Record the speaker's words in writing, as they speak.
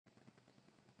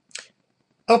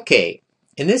Okay,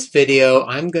 in this video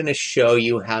I'm going to show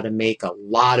you how to make a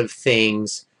lot of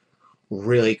things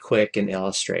really quick in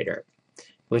Illustrator,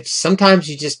 which sometimes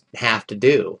you just have to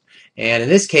do. And in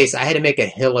this case I had to make a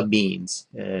hill of beans,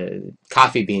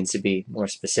 coffee beans to be more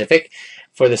specific,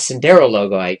 for the Sendero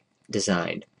logo I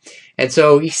designed. And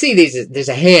so you see there's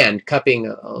a hand cupping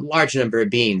a large number of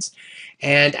beans.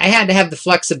 And I had to have the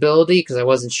flexibility because I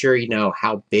wasn't sure,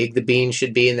 how big the bean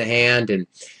should be in the hand and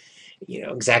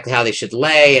exactly how they should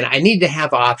lay, and I need to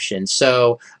have options.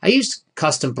 So I used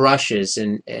custom brushes,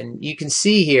 and you can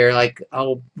see here, like,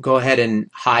 I'll go ahead and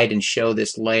hide and show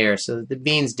this layer so that the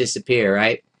beans disappear,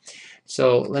 right?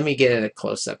 So let me get a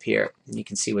close-up here, and you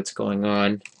can see what's going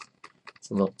on.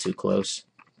 It's a little too close.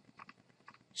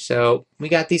 So we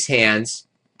got these hands,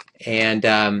 and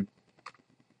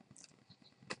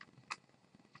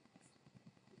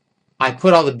I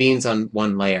put all the beans on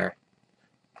one layer.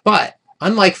 But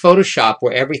unlike Photoshop,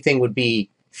 where everything would be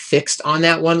fixed on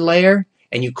that one layer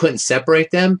and you couldn't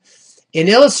separate them, in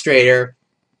Illustrator,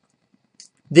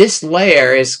 this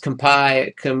layer is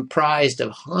comprised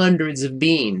of hundreds of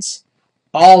beans,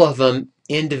 all of them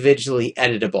individually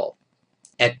editable.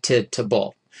 So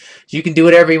you can do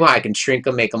whatever you want. I can shrink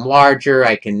them, make them larger,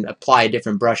 I can apply a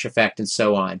different brush effect, and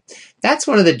so on. That's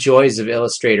one of the joys of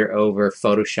Illustrator over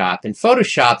Photoshop. In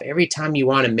Photoshop, every time you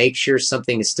want to make sure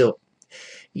something is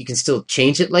you can still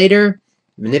change it later,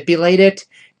 manipulate it,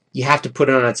 you have to put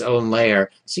it on its own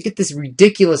layer. So you get this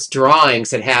ridiculous drawings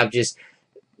that have just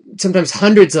sometimes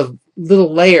hundreds of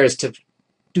little layers to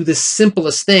do the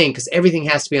simplest thing because everything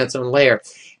has to be on its own layer.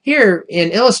 Here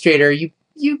in Illustrator,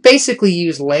 you basically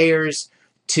use layers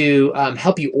to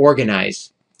help you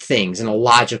organize things in a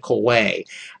logical way,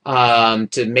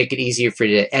 to make it easier for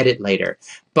you to edit later.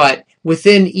 But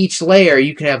within each layer,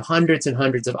 you can have hundreds and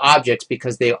hundreds of objects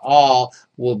because they all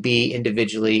will be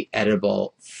individually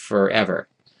editable forever.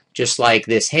 Just like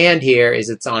this hand here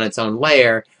it's on its own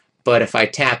layer, but if I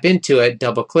tap into it,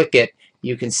 double click it,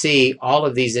 you can see all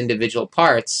of these individual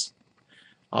parts,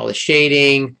 all the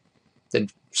shading, the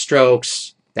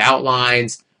strokes, the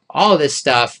outlines, all of this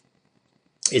stuff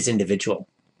is individual.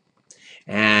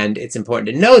 And it's important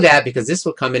to know that because this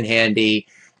will come in handy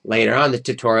later on in the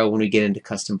tutorial when we get into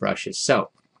custom brushes.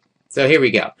 So here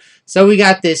we go. So we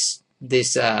got this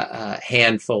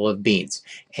handful of beans.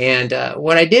 And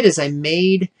what I did is I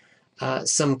made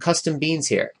some custom beans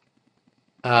here.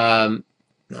 I'll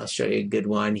show you a good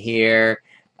one here.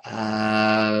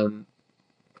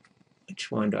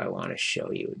 Which one do I want to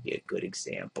show you would be a good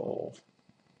example?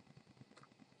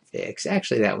 Fix.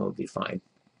 Actually, that one would be fine.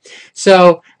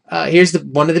 So here's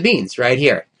one of the beans right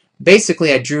here.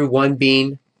 Basically, I drew one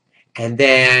bean and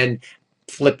then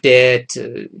flipped it,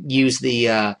 used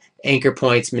the anchor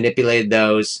points, manipulated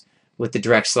those with the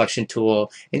direct selection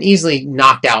tool, and easily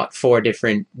knocked out 4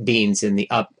 different beans in the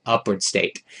upward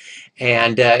state.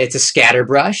 And it's a scatter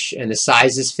brush, and the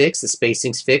size is fixed, the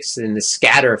spacing's fixed, and the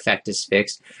scatter effect is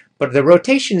fixed, but the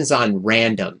rotation is on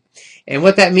random. And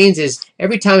what that means is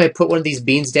every time I put one of these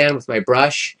beans down with my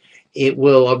brush, it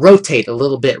will rotate a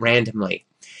little bit randomly.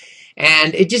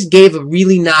 And it just gave a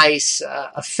really nice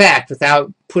effect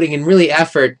without putting in really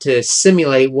effort to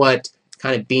simulate what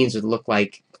kind of beans would look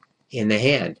like in the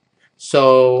hand.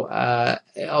 So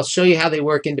I'll show you how they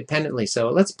work independently. So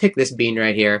let's pick this bean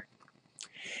right here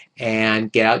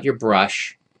and get out your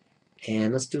brush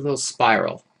and let's do a little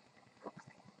spiral.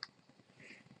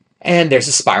 And there's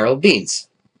a spiral of beans.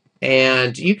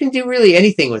 And you can do really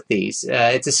anything with these.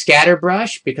 It's a scatter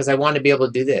brush because I want to be able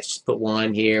to do this. Just put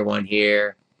one here, one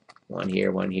here, one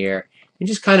here, one here, and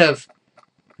just kind of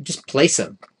just place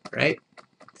them, right?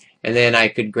 And then I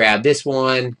could grab this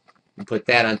one and put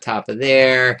that on top of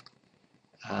there.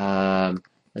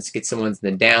 Let's get some ones in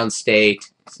the down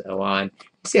state, so on.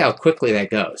 See how quickly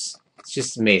that goes. It's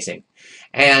just amazing.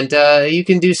 And you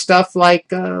can do stuff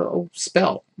like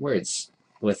spell words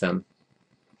with them.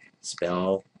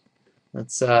 Spell.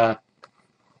 Let's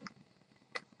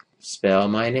spell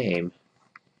my name.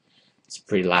 It's a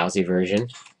pretty lousy version.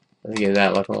 Let's give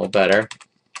that look a little better.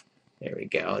 There we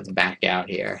go. Let's back out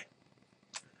here.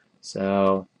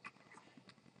 So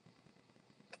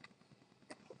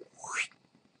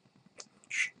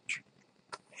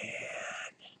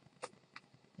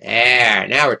there.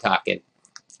 Now we're talking.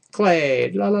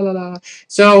 Clay. La la la la.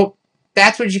 So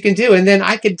that's what you can do. And then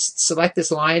I could select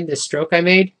this line, this stroke I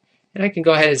made. And I can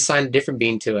go ahead and assign a different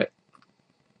bean to it.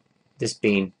 This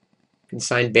bean. I can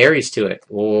assign berries to it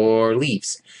or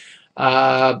leaves.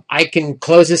 I can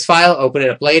close this file, open it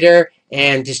up later,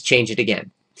 and just change it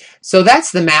again. So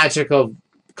that's the magic of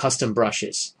custom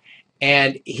brushes.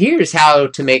 And here's how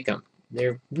to make them.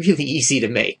 They're really easy to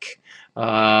make.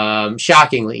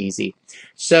 Shockingly easy.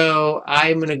 So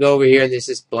I'm going to go over here, and this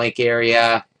is blank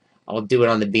area. I'll do it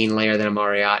on the bean layer that I'm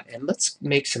already at. And let's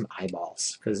make some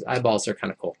eyeballs, because eyeballs are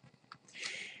kind of cool.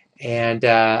 And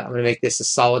I'm going to make this a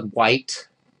solid white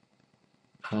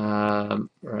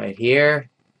right here.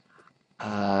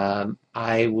 I'm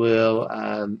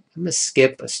going to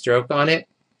skip a stroke on it.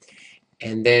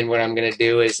 And then what I'm going to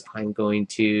do is I'm going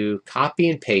to copy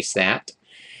and paste that.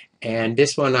 And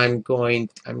this one I'm going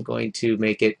to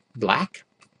make it black.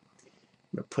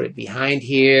 I'm going to put it behind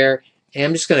here. And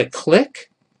I'm just going to click.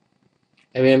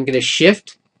 I'm going to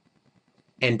shift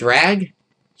and drag.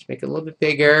 Just make it a little bit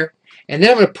bigger. And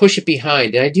then I'm going to push it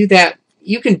behind. And I do that.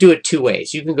 You can do it two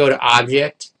ways. You can go to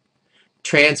Object,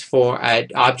 Transform,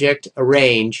 Object,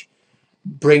 Arrange,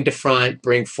 Bring to Front,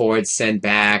 Bring Forward, Send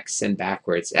Back, Send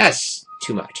Backwards. That's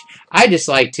too much. I just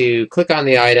like to click on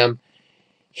the item,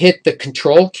 hit the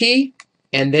Control key,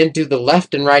 and then do the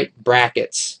left and right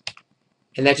brackets.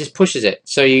 And that just pushes it.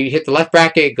 So you hit the left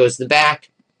bracket, it goes to the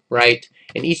back, right?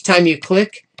 And each time you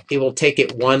click, it will take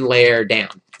it one layer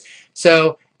down.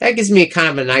 So that gives me kind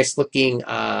of a nice looking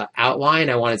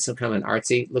outline. I wanted some kind of an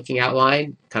artsy looking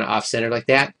outline, kind of off-centered like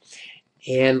that.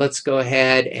 And let's go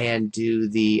ahead and do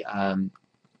the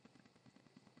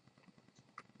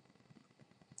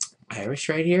iris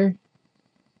right here.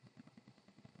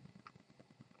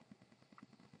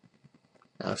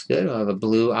 That looks good. We'll have a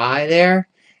blue eye there.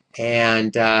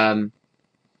 And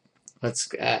let's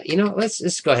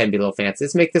just go ahead and be a little fancy.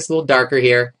 Let's make this a little darker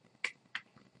here.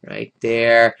 Right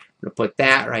there. I'm going to put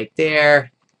that right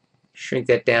there. Shrink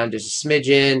that down just a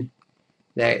smidgen.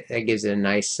 That gives it a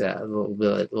nice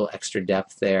little extra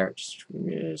depth there.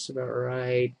 Just about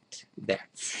right there.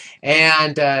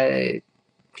 And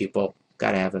pupil.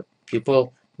 Got to have a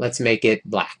pupil. Let's make it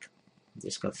black. I'm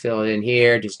just going to fill it in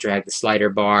here. Just drag the slider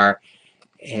bar.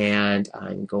 And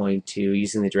I'm going to,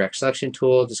 using the direct selection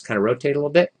tool, just kind of rotate a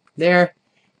little bit there.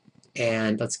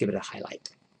 And let's give it a highlight.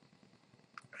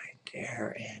 Right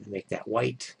there. And make that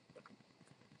white.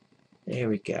 There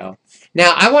we go.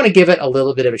 Now, I want to give it a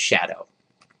little bit of a shadow.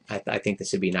 I think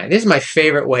this would be nice. This is my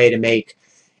favorite way to make,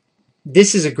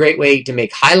 this is a great way to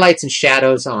make highlights and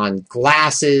shadows on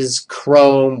glasses,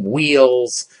 chrome,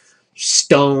 wheels,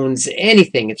 stones,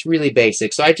 anything. It's really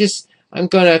basic. So I'm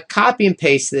going to copy and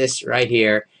paste this right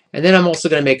here. And then I'm also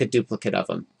going to make a duplicate of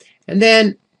them. And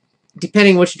then,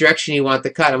 depending which direction you want the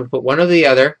cut, I'm going to put one over the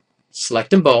other, select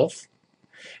them both.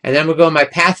 And then I'm going to go in my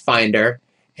Pathfinder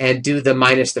and do the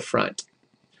minus the front.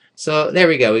 So there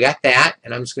we go. We got that.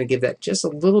 And I'm just going to give that just a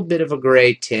little bit of a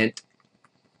gray tint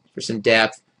for some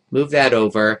depth. Move that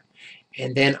over.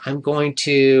 And then I'm going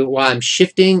to, while I'm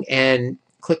shifting and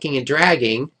clicking and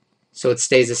dragging, so it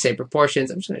stays the same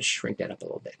proportions, I'm just going to shrink that up a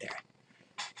little bit there.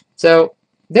 So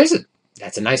that's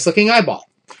a nice looking eyeball.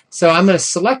 So I'm going to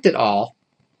select it all.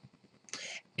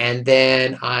 And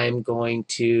then I'm going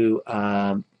to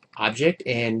Object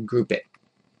and group it.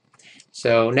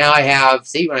 So now I have,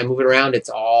 see, when I move it around, it's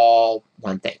all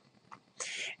one thing.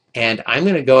 And I'm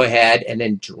going to go ahead and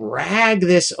then drag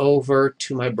this over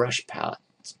to my brush palette.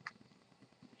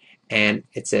 And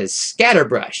it says scatter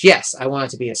brush. Yes, I want it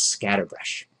to be a scatter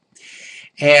brush.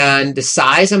 And the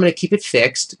size, I'm going to keep it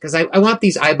fixed because I want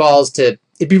these eyeballs to,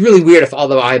 it'd be really weird if all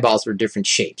the eyeballs were different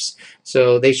shapes.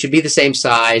 So they should be the same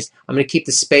size. I'm going to keep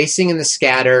the spacing and the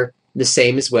scatter the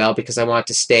same as well because I want it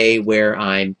to stay where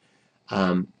I'm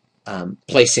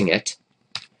placing it.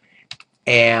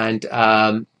 And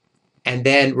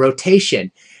then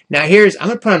rotation. Now I'm going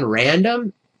to put on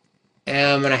random. And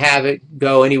I'm going to have it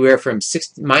go anywhere from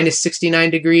minus 69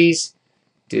 degrees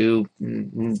to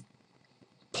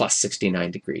plus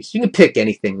 69 degrees. You can pick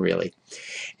anything really.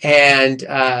 And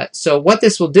so what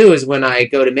this will do is when I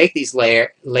go to make these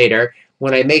later,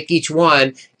 when I make each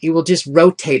one, it will just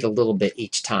rotate a little bit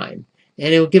each time.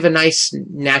 And it will give a nice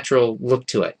natural look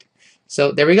to it.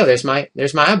 So there we go. There's my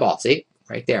eyeball. See?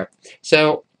 Right there.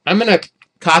 So I'm going to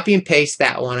copy and paste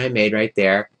that one I made right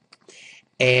there.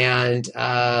 And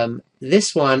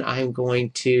this one I'm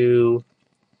going to,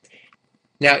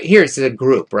 now here's a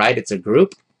group, right? It's a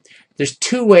group. There's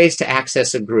two ways to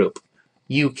access a group.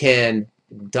 You can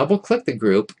double click the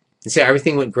group and see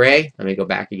everything went gray. Let me go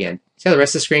back again. See how the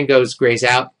rest of the screen grays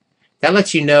out? That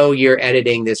lets you know you're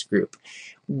editing this group.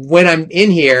 When I'm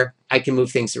in here, I can move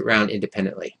things around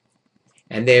independently.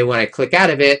 And then when I click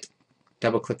out of it,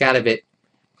 double click out of it,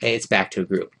 it's back to a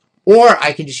group. Or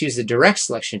I can just use the direct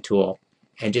selection tool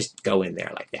and just go in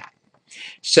there like that.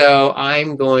 So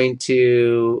I'm going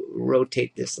to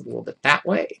rotate this a little bit that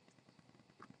way.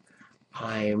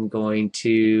 I am going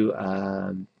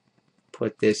to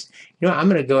put this, I'm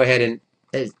going to go ahead and,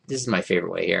 this is my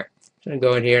favorite way here. I'm going to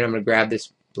go in here and I'm going to grab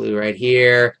this blue right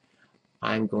here.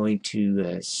 I'm going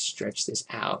to stretch this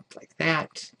out like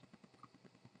that.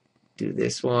 Do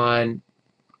this one.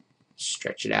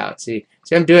 Stretch it out. See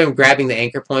what I'm doing? I'm grabbing the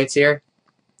anchor points here.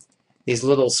 These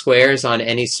little squares on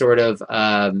any sort of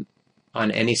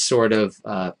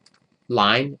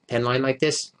line, pen line like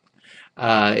this,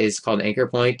 is called an anchor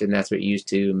point, and that's what you use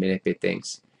to manipulate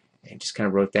things. And just kind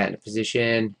of wrote that into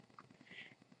position.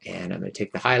 And I'm going to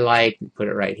take the highlight and put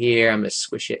it right here. I'm going to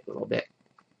squish it a little bit.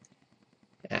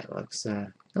 That looks all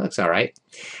right.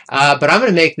 But I'm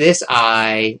going to make this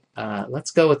eye. Let's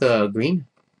go with a green.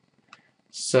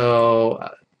 So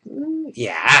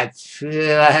yeah,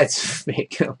 let's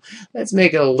make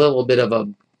it a little bit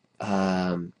of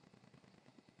a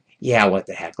yeah. What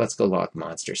the heck? Let's go like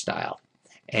monster style.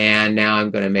 And now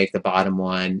I'm going to make the bottom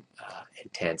one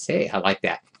intense. Hey, I like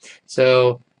that.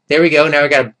 So there we go. Now we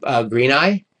got a green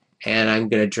eye, and I'm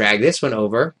going to drag this one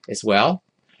over as well.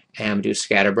 And I'm going to do a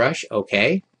scatter brush.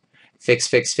 Okay. Fix,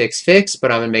 fix, fix, fix.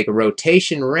 But I'm going to make a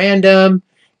rotation random.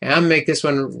 And I'm going to make this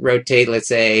one rotate, let's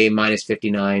say, minus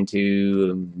 59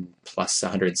 to plus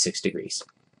 106 degrees.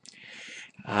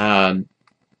 I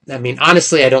mean,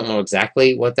 honestly, I don't know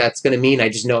exactly what that's going to mean. I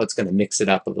just know it's going to mix it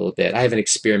up a little bit. I haven't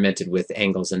experimented with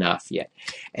angles enough yet.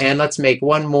 And let's make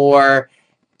one more.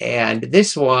 And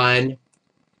this one,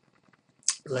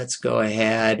 let's go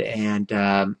ahead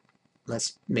and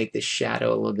let's make the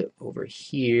shadow a little bit over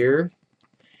here.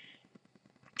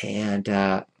 And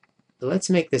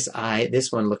let's make this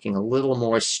one looking a little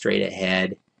more straight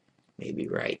ahead, maybe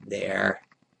right there.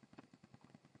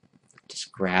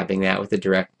 Just grabbing that with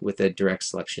a direct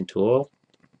selection tool,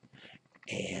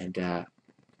 and there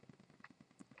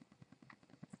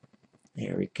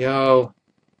we go.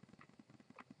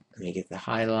 Let me get the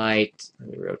highlight. Let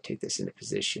me rotate this into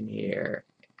position here.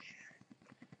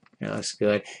 That looks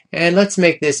good. And let's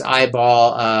make this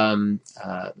eyeball.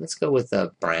 Let's go with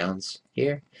the browns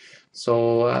here.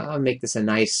 So I'll make this a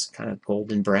nice kind of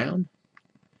golden brown.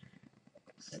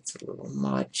 That's a little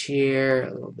much here,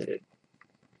 a little bit of,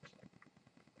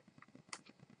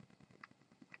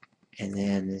 and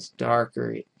then this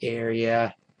darker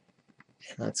area.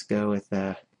 And let's go with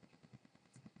yeah,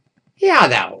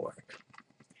 that will work.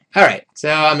 All right, so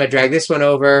I'm going to drag this one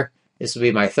over. This will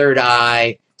be my third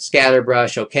eye. Scatter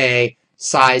brush, okay.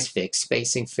 Size fix,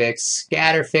 spacing fix,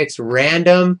 scatter fix,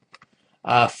 random.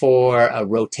 For a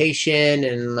rotation,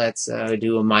 and let's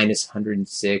do a minus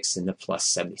 106 and a plus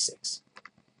 76.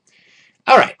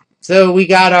 All right, so we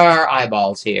got our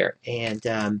eyeballs here, and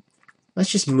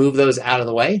let's just move those out of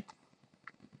the way.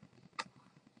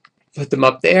 Put them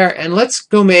up there, and let's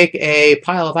go make a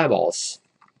pile of eyeballs.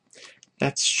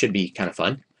 That should be kind of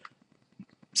fun.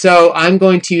 So I'm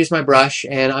going to use my brush,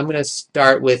 and I'm going to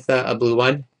start with a blue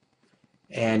one,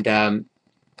 and I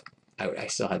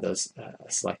still have those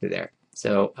selected there.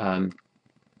 So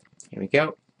here we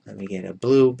go. Let me get a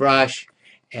blue brush,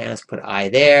 and let's put an eye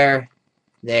there,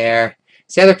 there.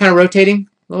 See how they're kind of rotating a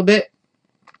little bit?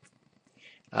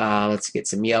 Let's get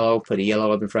some yellow, put a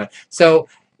yellow up in front. So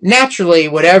naturally,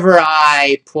 whatever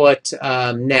I put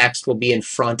next will be in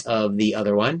front of the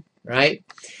other one, right?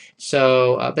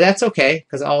 So, but that's okay,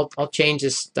 because I'll change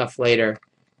this stuff later.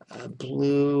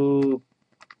 Blue,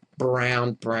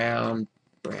 brown, brown,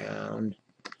 brown.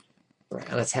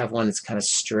 Let's have one that's kind of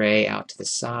stray out to the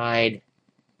side.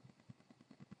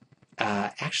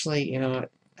 Actually, you know what?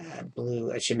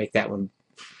 Blue. I should make that one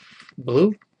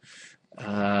blue.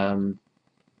 There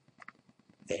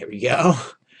we go.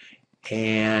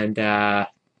 And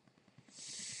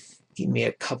give me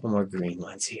a couple more green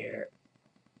ones here.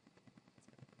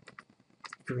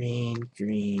 Green,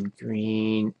 green,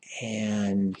 green,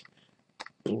 and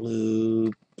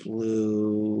blue,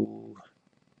 blue.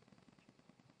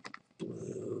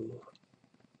 Blue,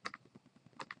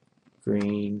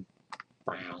 green,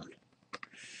 brown.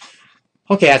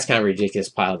 Okay, that's kind of a ridiculous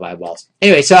pile of eyeballs.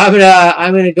 Anyway, so I'm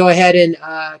gonna go ahead and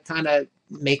kind of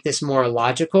make this more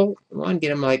logical. Get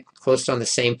them like close on the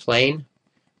same plane.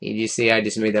 You see, I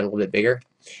just made that a little bit bigger,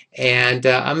 and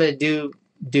I'm gonna do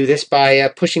this by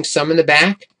pushing some in the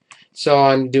back. So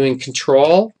I'm doing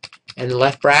Control and the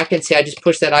left bracket. See, I just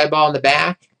pushed that eyeball in the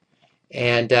back,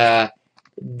 and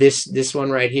this one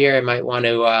right here, I might want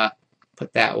to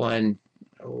put that one,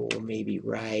 oh, maybe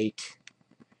right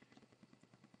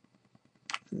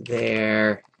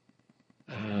there.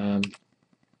 Put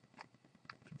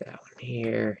that one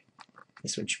here.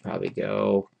 This one should probably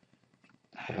go.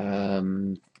 I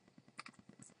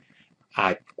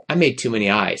made too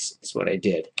many eyes. That's what I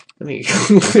did. Let me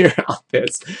clear out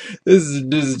this. This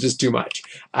is just too much.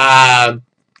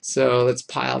 So let's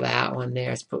pile that one there.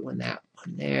 Let's put that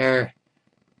one there.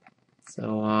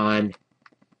 so on.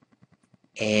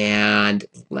 And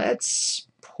let's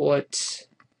put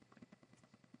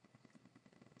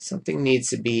something needs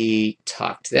to be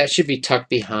tucked. That should be tucked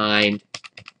behind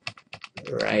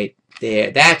right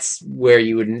there. That's where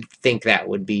you wouldn't think that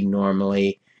would be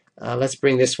normally. Let's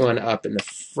bring this one up in the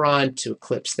front to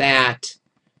eclipse that.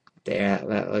 There,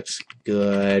 that looks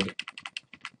good.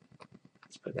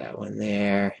 Let's put that one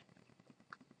there.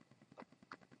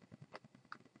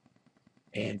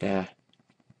 And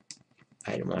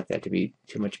I don't want that to be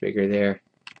too much bigger there.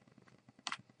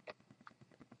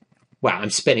 Wow,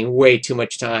 I'm spending way too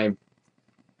much time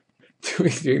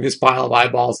doing this pile of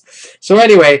eyeballs. So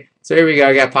anyway, so here we go.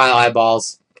 I got a pile of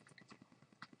eyeballs.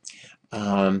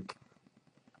 And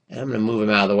I'm going to move them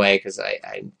out of the way because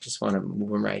I just want to move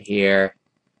them right here.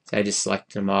 So I just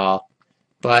select them all.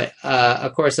 But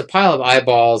of course, a pile of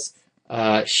eyeballs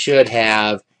should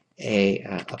have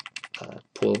a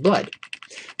pool of blood.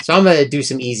 So I'm going to do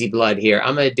some easy blood here.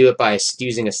 I'm going to do it by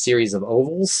using a series of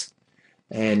ovals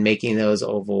and making those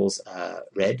ovals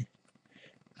red.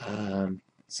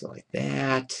 So like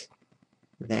that,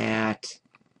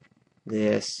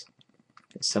 this.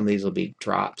 Some of these will be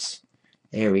drops.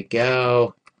 There we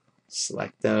go.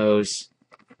 Select those.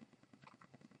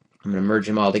 I'm going to merge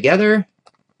them all together.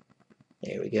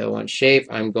 There we go, one shape.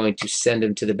 I'm going to send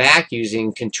them to the back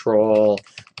using Control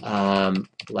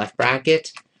left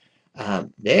bracket.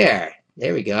 There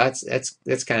we go.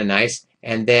 That's kind of nice.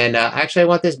 And then actually, I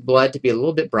want this blood to be a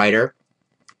little bit brighter.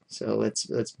 So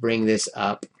let's bring this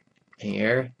up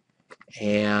here,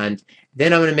 and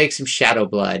then I'm going to make some shadow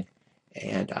blood.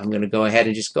 And I'm going to go ahead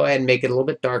and make it a little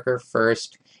bit darker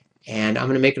first. And I'm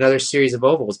going to make another series of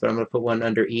ovals, but I'm going to put one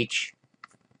under each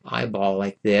eyeball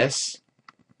like this.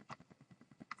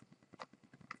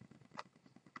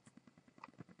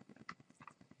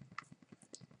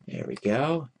 There we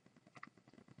go.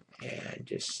 And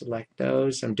just select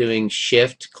those. I'm doing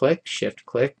shift click,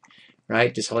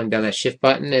 right? Just holding down that shift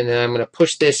button, and then I'm going to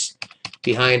push this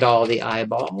behind all the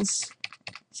eyeballs.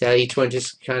 See how each one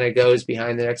just kind of goes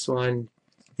behind the next one?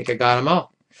 I think I got them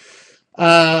all.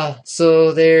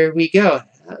 So there we go.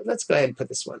 Let's go ahead and put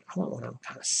this one. I want one I'm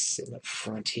kind of sitting up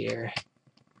front here.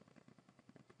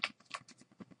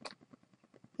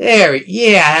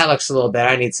 Yeah, that looks a little better.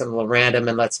 I need something a little random,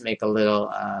 and let's make a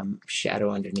little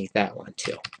shadow underneath that one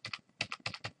too.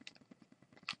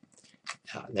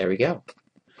 There we go.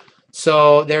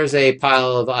 So there's a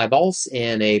pile of eyeballs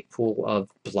in a pool of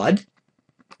blood,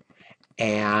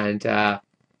 and I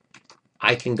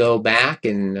can go back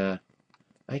and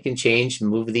I can change,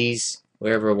 move these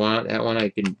wherever I want. That one I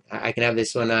can have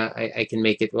this one. I can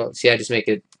make it. Well, see, I just made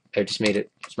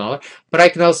it smaller, but I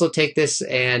can also take this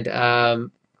and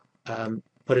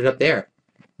put it up there.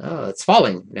 Oh, it's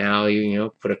falling now. You know,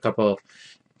 put a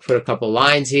couple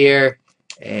lines here,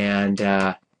 and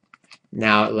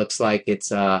now it looks like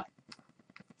it's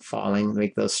falling.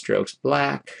 Make those strokes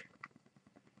black.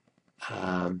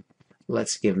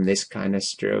 Let's give them this kind of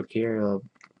stroke here,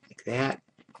 like that.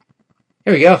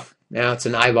 There we go. Now it's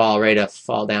an eyeball ready to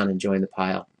fall down and join the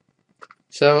pile.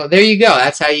 So there you go.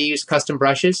 That's how you use custom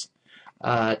brushes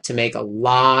to make a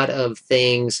lot of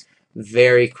things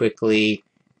very quickly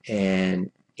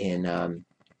in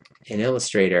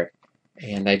Illustrator.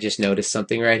 And I just noticed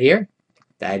something right here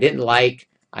that I didn't like.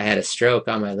 I had a stroke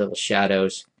on my little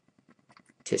shadows.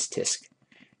 Tisk tisk.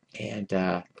 And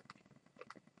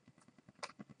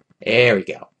there we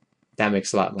go. That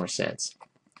makes a lot more sense.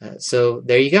 So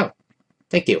there you go.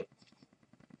 Thank you.